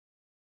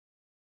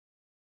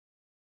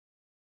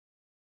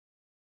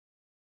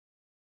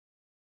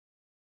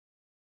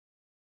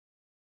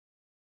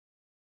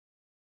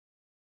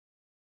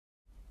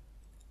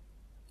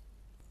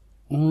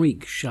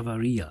Enrique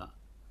Chavarria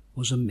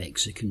was a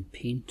Mexican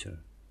painter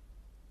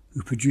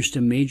who produced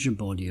a major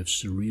body of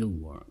surreal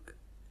work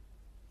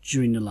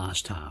during the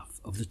last half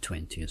of the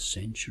 20th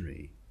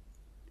century.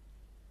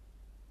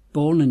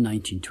 Born in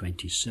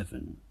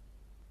 1927,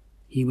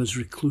 he was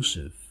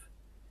reclusive,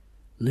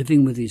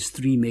 living with his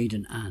 3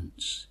 maiden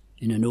aunts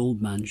in an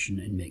old mansion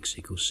in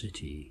Mexico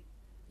City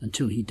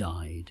until he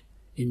died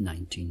in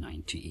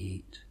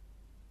 1998.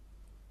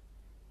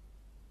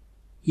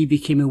 He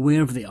became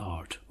aware of the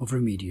art of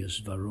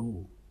Remedios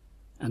Varo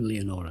and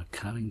Lenora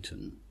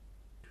Carrington,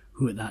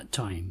 who at that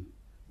time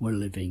were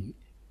living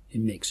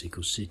in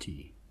Mexico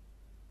City,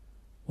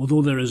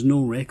 although there is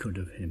no record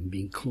of him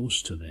being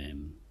close to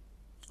them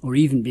or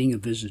even being a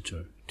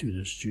visitor to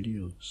their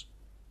studios.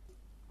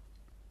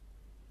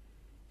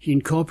 He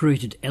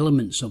incorporated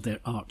elements of their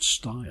art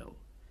style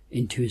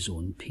into his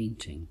own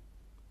painting,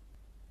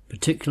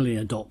 particularly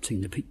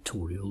adopting the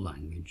pictorial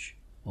language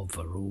of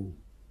Varo.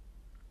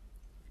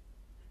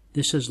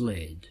 This has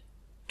led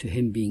to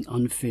him being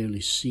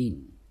unfairly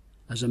seen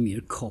as a mere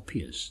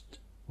copyist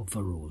of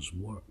Varo's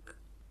work,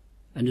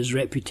 and his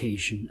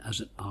reputation as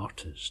an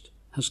artist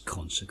has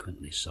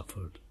consequently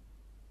suffered.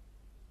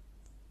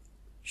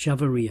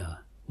 Chavarria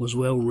was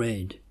well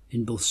read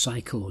in both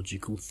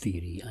psychological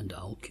theory and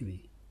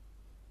alchemy,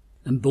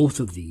 and both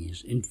of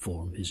these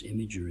inform his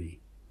imagery.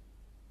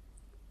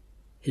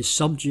 His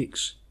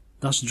subjects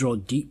thus draw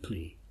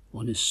deeply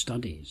on his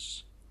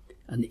studies,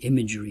 and the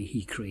imagery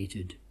he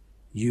created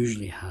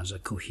usually has a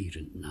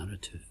coherent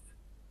narrative.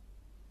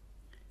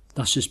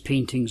 Thus his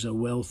paintings are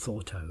well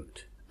thought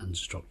out and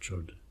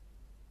structured.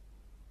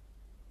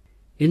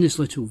 In this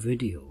little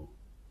video,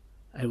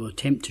 I will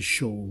attempt to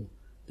show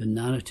the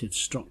narrative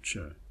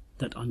structure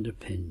that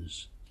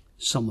underpins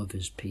some of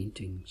his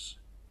paintings.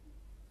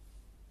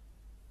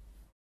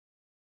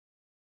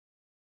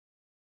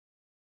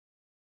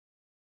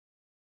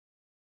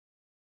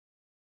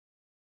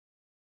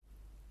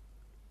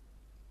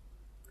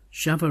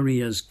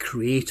 Chavarria's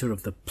creator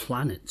of the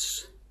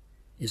planets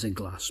is a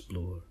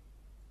glassblower.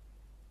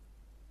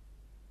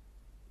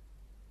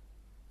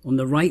 On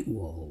the right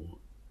wall,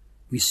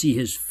 we see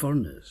his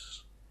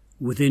furnace,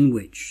 within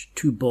which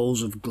 2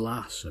 balls of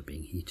glass are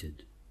being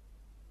heated.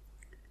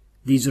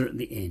 These are at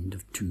the end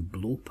of 2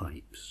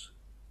 blowpipes.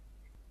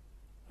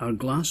 Our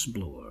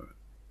glassblower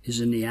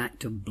is in the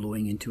act of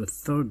blowing into a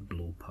 3rd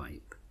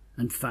blowpipe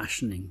and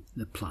fashioning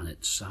the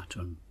planet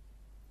Saturn.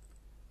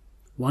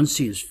 Once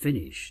he is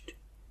finished,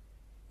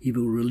 he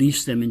will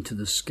release them into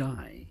the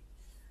sky,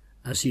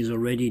 as he has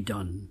already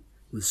done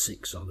with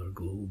 6 other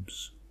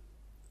globes.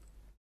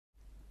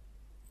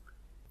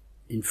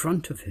 In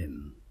front of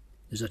him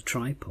is a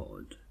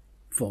tripod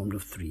formed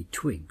of 3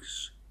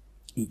 twigs,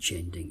 each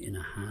ending in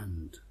a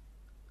hand.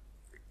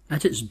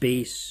 At its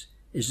base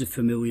is the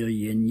familiar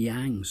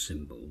yin-yang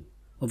symbol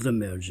of the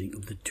merging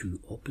of the 2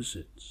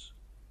 opposites,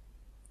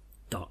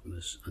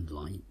 darkness and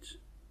light.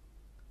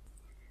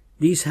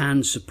 These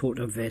hands support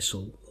a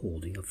vessel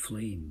holding a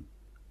flame.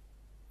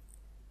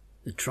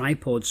 The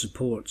tripod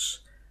supports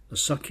a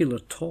circular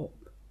top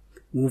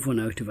woven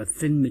out of a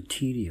thin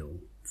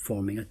material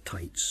forming a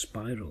tight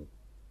spiral,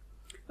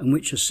 in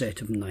which a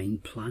set of 9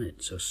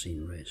 planets are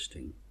seen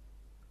resting.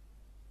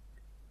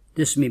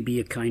 This may be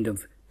a kind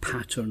of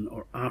pattern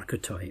or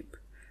archetype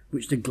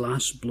which the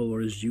glass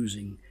blower is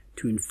using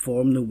to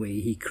inform the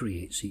way he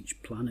creates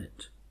each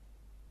planet.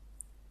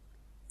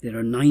 There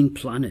are 9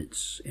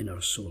 planets in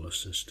our solar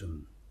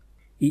system,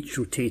 each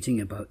rotating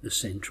about the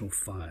central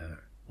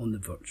fire on the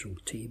virtual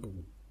table.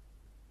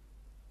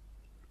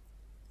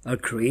 Our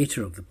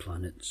creator of the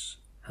planets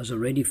has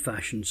already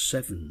fashioned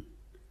 7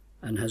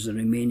 and has the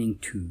remaining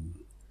 2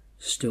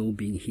 still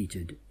being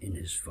heated in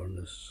his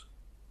furnace.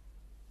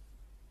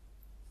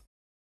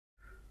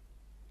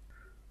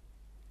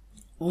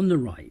 On the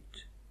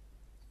right,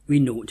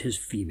 we note his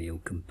female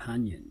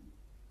companion.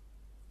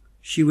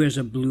 She wears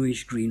a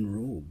bluish-green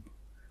robe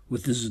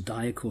with the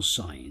zodiacal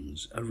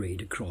signs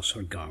arrayed across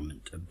her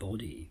garment and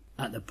body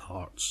at the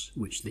parts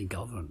which they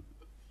govern.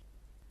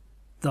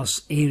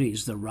 Thus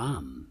Aries the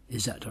ram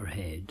is at her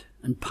head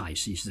and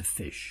Pisces the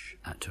fish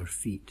at her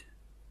feet.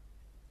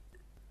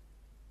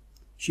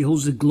 She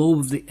holds the globe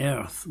of the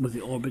earth with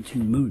the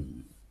orbiting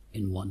moon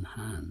in one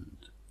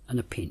hand and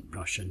a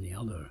paintbrush in the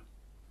other.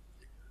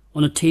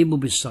 On a table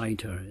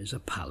beside her is a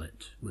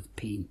palette with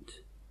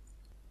paint.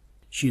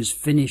 She is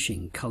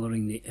finishing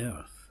colouring the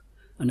earth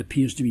and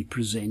appears to be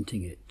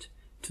presenting it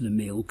to the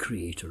male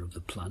creator of the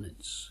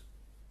planets.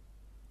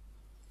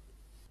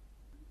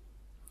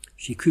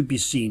 She could be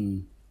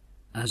seen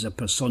as a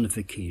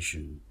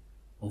personification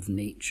of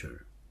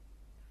nature.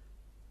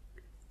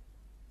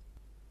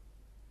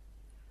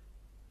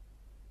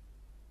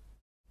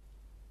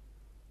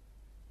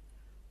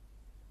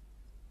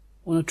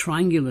 On a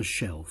triangular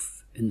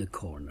shelf in the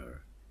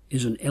corner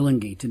is an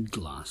elongated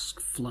glass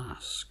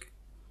flask.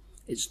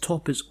 Its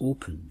top is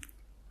open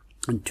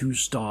and 2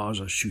 stars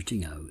are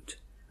shooting out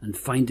and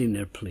finding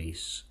their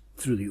place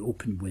through the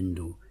open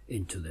window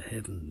into the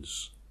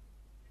heavens.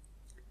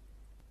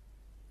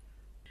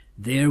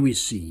 There we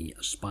see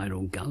a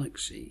spiral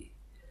galaxy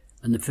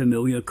and the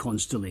familiar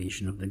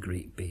constellation of the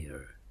Great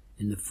Bear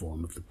in the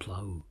form of the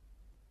plough.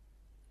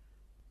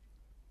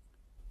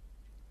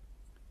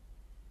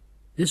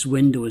 This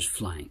window is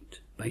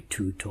flanked by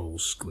two tall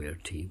square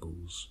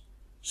tables,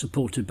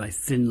 supported by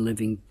thin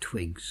living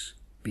twigs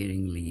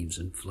bearing leaves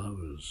and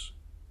flowers.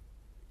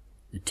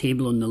 The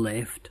table on the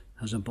left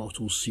has a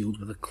bottle sealed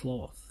with a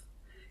cloth,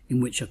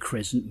 in which a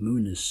crescent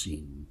moon is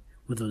seen,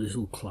 with a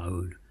little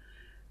cloud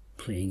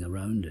playing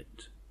around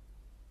it.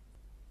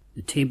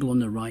 The table on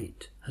the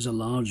right has a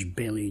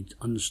large-bellied,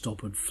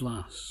 unstoppered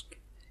flask,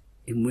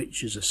 in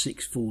which is a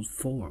six-fold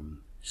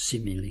form,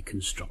 seemingly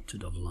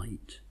constructed of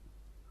light.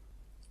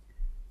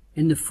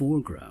 In the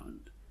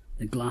foreground,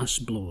 the glass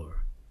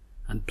blower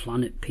and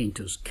planet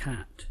painter's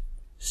cat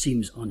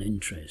seems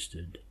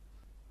uninterested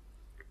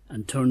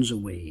and turns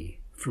away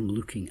from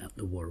looking at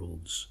the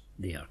worlds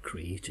they are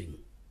creating.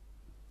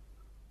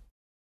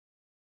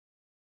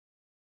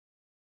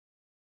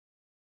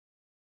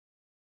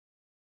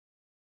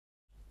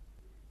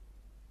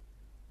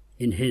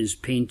 In his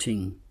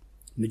painting,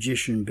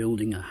 Magician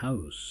Building a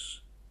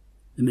House,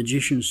 the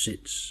magician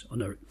sits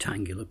on a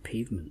rectangular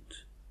pavement.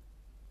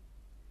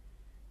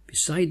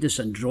 Beside this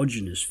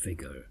androgynous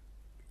figure,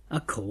 a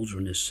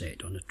cauldron is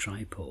set on a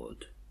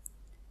tripod.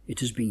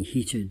 It is being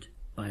heated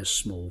by a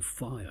small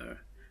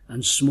fire,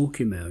 and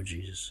smoke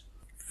emerges,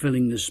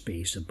 filling the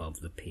space above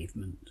the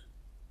pavement.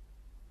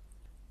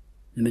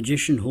 The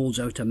magician holds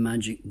out a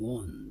magic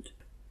wand,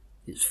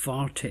 its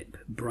far tip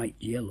bright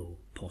yellow,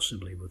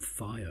 possibly with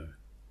fire.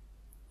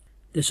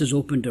 This has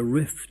opened a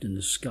rift in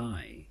the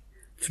sky,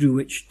 through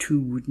which two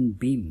wooden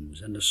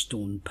beams and a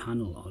stone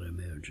panel are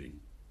emerging.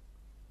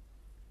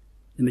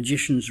 The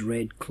magician's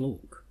red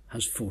cloak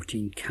has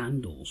 14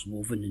 candles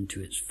woven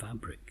into its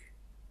fabric.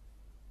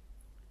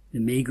 The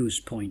magus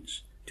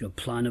points to a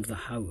plan of the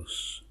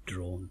house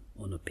drawn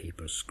on a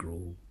paper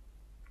scroll.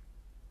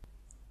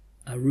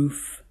 A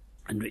roof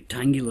and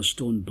rectangular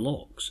stone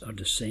blocks are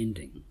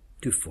descending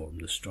to form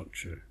the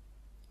structure.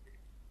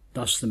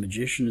 Thus the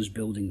magician is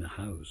building the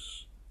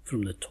house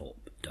from the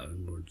top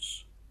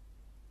downwards.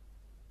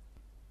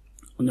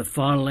 On the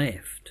far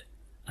left,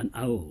 an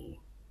owl,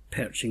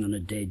 perching on a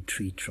dead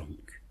tree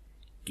trunk,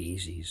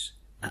 gazes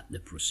at the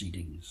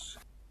proceedings.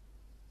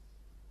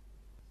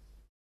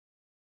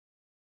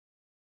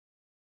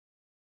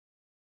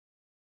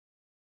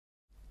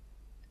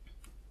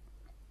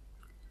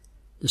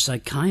 The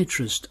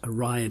psychiatrist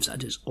arrives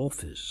at his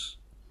office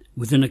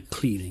within a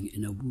clearing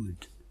in a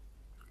wood,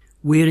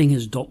 wearing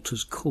his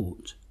doctor's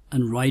coat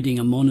and riding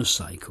a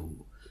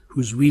monocycle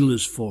whose wheel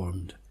is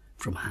formed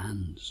from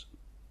hands.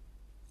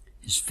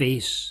 His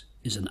face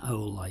is an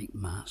owl-like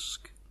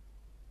mask.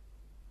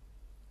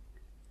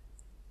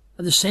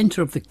 At the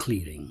centre of the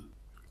clearing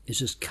is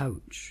his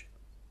couch.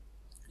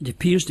 It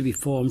appears to be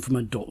formed from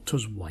a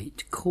doctor's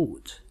white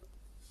coat.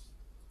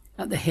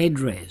 At the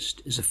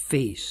headrest is a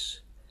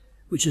face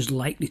which is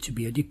likely to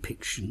be a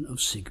depiction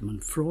of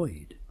Sigmund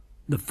Freud,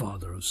 the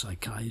father of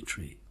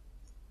psychiatry.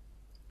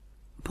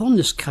 Upon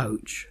this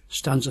couch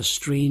stands a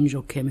strange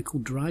alchemical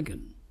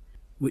dragon,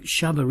 which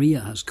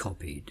Chavarria has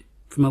copied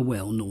from a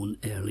well-known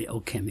early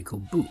alchemical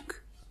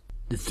book,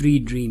 The Three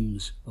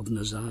Dreams of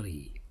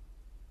Nazari.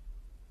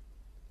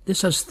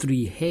 This has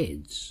 3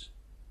 heads,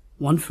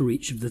 one for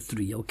each of the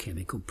 3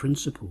 alchemical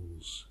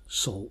principles,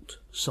 salt,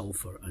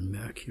 sulphur and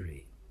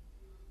mercury.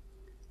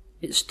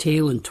 Its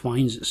tail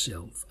entwines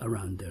itself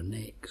around their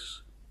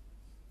necks.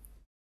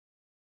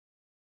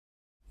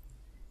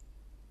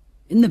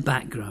 In the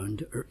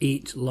background are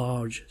 8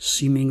 large,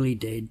 seemingly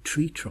dead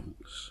tree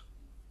trunks.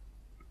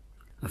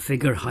 A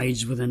figure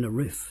hides within a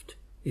rift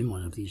in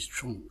one of these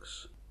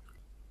trunks.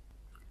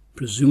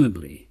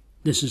 Presumably,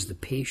 this is the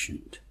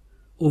patient,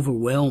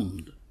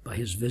 overwhelmed by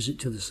his visit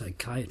to the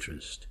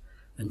psychiatrist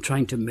and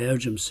trying to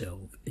merge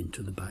himself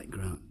into the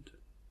background.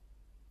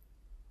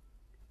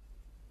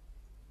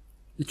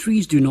 The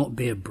trees do not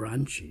bear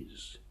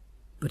branches,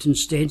 but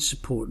instead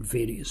support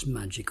various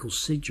magical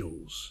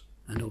sigils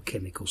and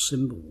alchemical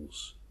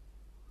symbols.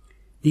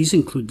 These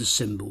include the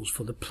symbols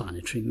for the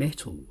planetary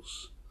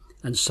metals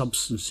and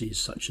substances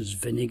such as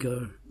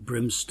vinegar,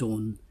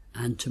 brimstone,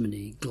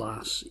 antimony,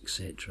 glass,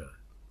 etc.,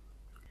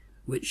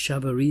 which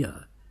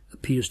Chavarria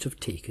appears to have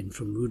taken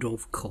from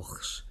Rudolf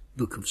Koch's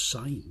Book of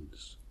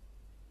Signs.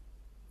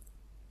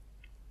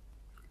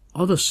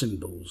 Other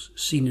symbols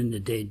seen in the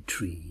dead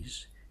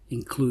trees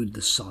include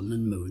the sun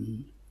and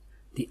moon,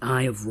 the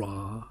eye of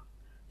Ra,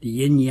 the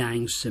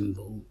yin-yang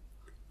symbol,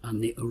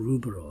 and the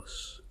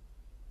Ouroboros.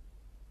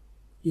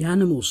 The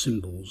animal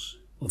symbols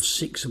of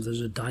 6 of the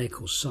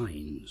zodiacal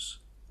signs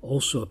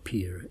also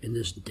appear in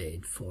this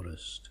dead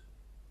forest.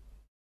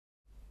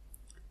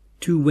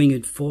 2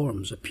 winged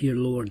forms appear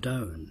lower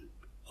down,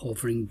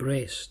 hovering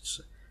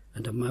breasts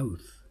and a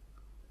mouth.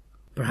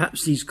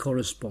 Perhaps these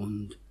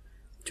correspond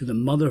to the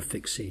mother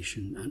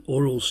fixation and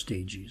oral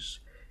stages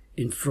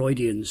in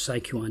Freudian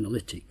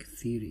psychoanalytic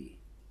theory.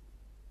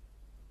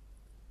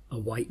 A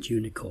white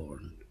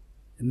unicorn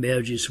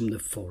emerges from the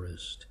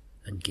forest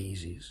and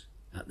gazes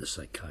at the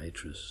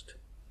psychiatrist.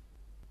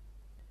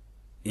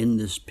 In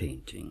this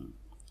painting,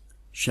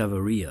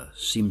 Chavarria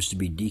seems to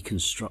be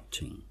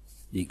deconstructing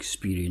the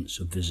experience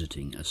of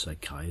visiting a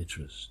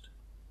psychiatrist.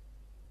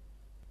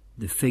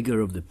 The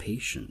figure of the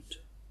patient,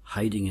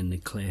 hiding in the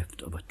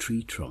cleft of a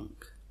tree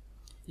trunk,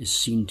 is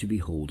seen to be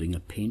holding a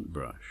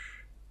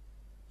paintbrush,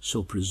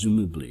 so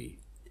presumably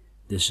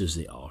this is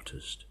the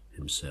artist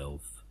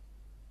himself.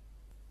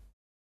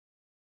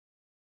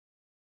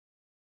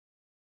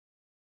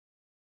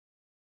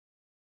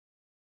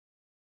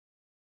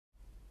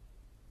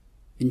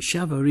 In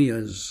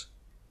Chavarria's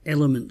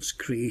Elements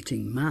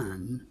Creating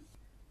Man,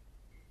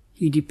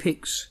 he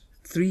depicts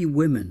 3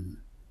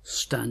 women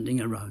standing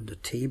around a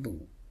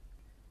table,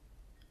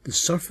 the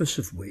surface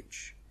of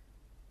which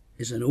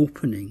is an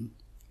opening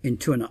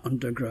into an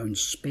underground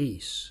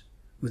space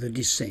with a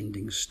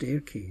descending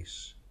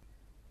staircase.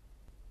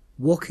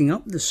 Walking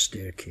up the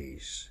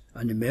staircase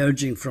and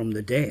emerging from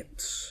the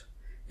depths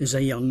is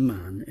a young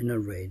man in a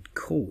red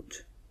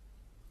coat.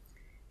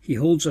 He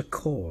holds a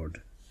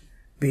cord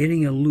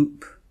bearing a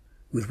loop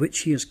with which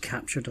he has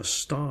captured a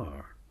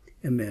star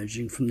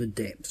emerging from the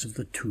depths of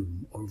the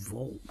tomb or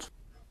vault.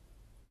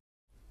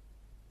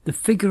 The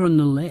figure on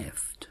the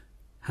left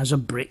has a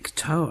brick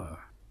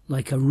tower,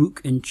 like a rook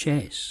in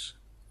chess,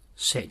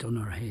 set on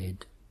her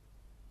head.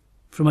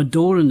 From a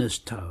door in this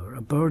tower,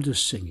 a bird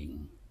is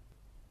singing.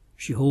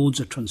 She holds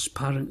a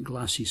transparent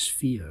glassy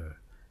sphere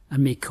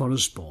and may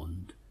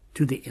correspond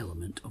to the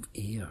element of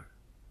air.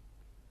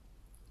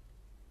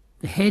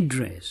 The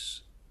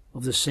headdress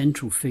of the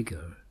central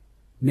figure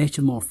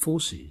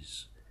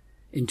metamorphoses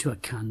into a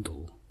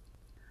candle,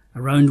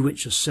 around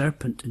which a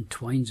serpent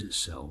entwines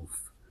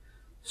itself,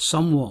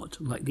 somewhat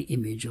like the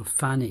image of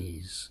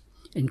Phanes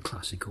in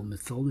classical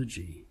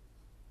mythology.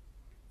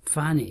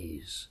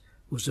 Phanes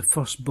was the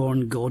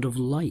firstborn god of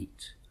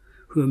light,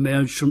 who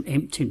emerged from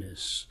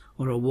emptiness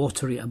or a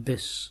watery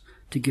abyss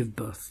to give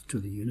birth to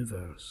the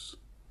universe.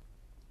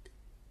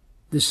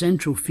 The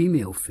central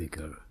female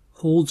figure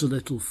holds a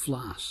little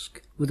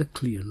flask with a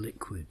clear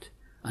liquid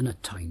and a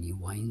tiny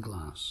wine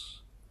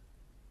glass.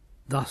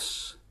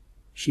 Thus,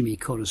 she may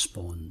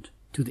correspond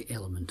to the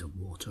element of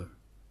water.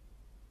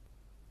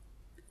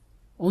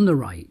 On the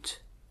right,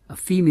 a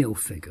female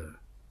figure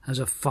has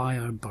a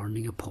fire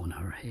burning upon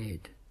her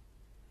head.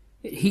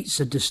 It heats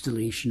a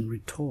distillation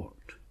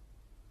retort.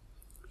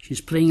 She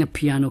is playing a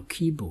piano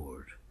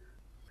keyboard,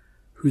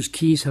 whose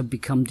keys have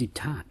become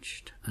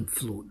detached and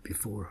float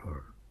before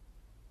her.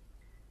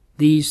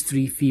 These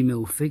 3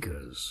 female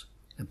figures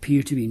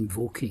appear to be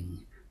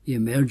invoking the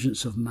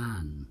emergence of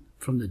man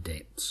from the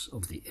depths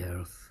of the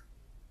earth.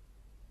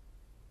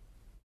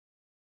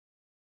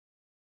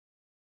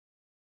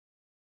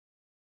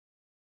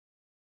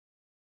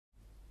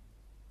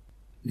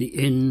 The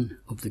Inn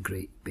of the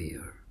Great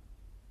Bear.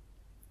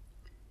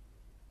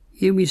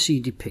 Here we see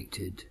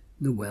depicted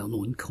the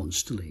well-known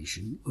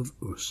constellation of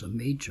Ursa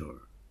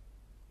Major,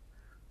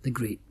 the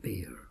Great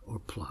Bear or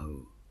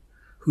Plough,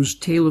 whose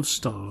tail of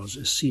stars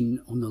is seen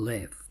on the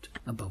left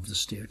above the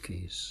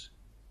staircase.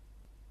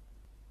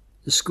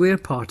 The square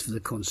part of the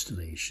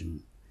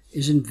constellation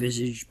is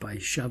envisaged by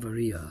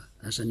Chavarria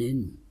as an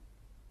inn.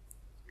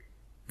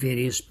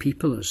 Various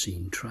people are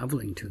seen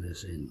travelling to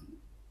this inn.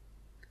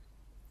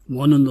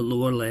 One on the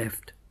lower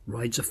left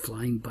rides a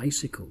flying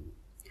bicycle,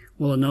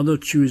 while another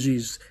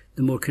chooses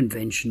the more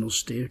conventional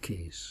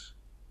staircase.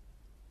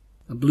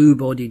 A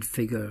blue-bodied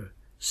figure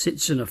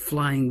sits in a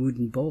flying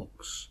wooden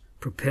box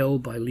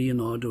propelled by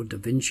Leonardo da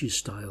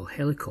Vinci-style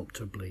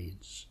helicopter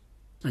blades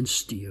and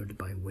steered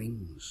by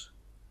wings.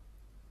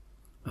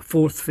 A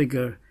 4th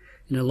figure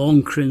in a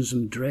long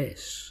crimson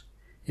dress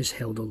is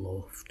held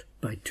aloft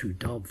by 2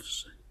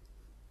 doves.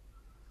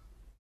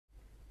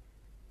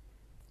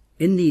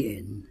 In the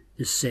inn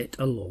is set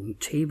a long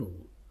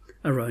table,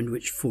 around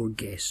which 4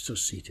 guests are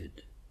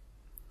seated.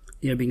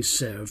 They are being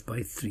served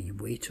by 3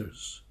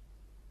 waiters.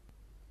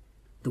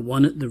 The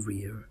one at the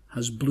rear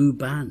has blue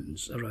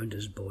bands around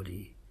his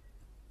body,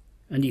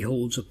 and he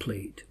holds a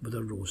plate with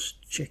a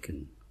roast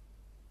chicken.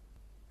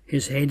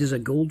 His head is a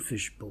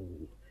goldfish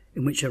bowl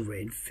in which a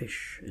red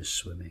fish is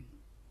swimming.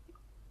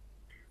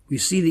 We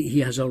see that he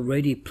has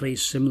already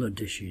placed similar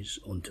dishes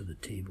onto the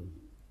table.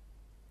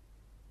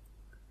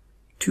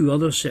 2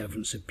 other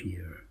servants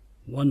appear,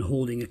 one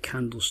holding a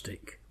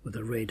candlestick with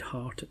a red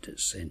heart at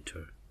its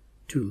centre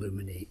to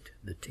illuminate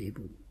the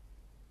table.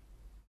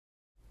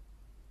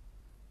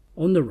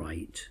 On the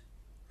right,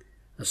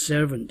 a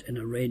servant in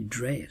a red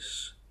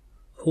dress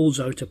holds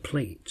out a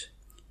plate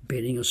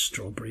bearing a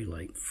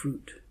strawberry-like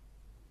fruit.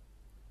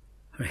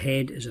 Her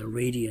head is a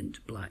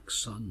radiant black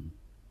sun.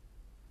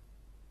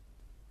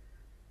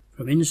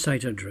 From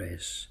inside her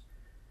dress,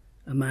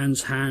 a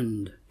man's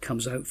hand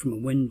comes out from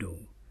a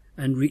window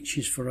and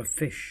reaches for a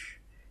fish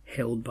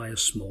held by a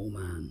small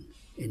man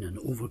in an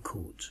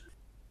overcoat.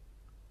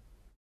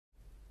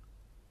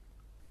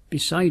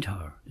 Beside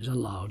her is a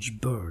large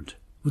bird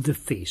with the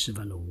face of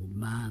an old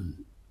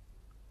man.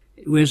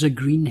 It wears a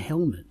green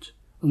helmet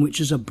on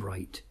which is a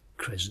bright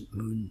crescent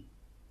moon.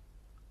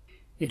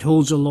 It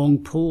holds a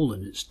long pole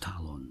in its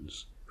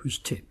talons, whose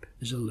tip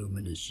is a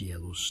luminous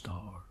yellow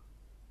star.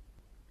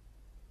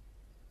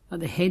 At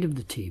the head of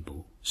the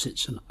table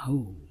sits an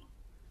owl,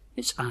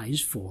 its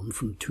eyes formed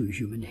from two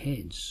human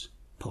heads,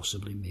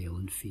 possibly male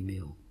and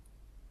female.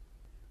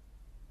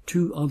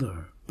 Two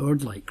other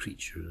bird-like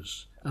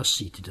creatures are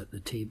seated at the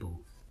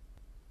table.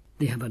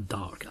 They have a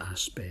dark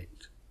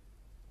aspect.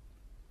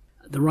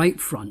 At the right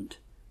front,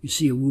 you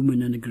see a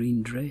woman in a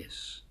green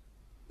dress.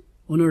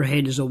 On her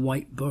head is a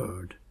white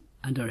bird,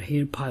 and her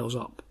hair piles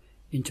up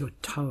into a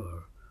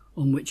tower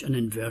on which an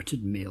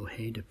inverted male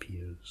head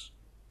appears.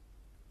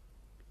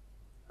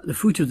 At the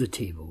foot of the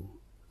table,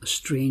 a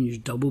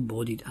strange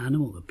double-bodied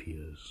animal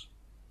appears.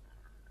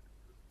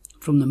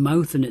 From the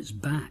mouth and its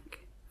back,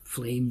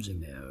 flames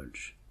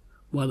emerge,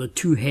 while the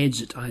two heads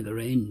at either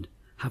end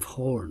have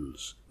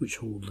horns which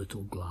hold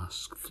little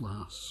glass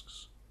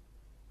flasks.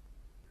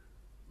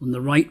 On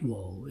the right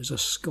wall is a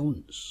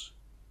sconce,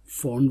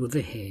 formed with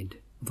the head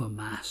of a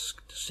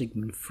masked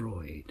Sigmund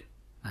Freud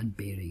and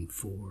bearing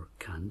 4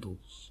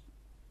 candles.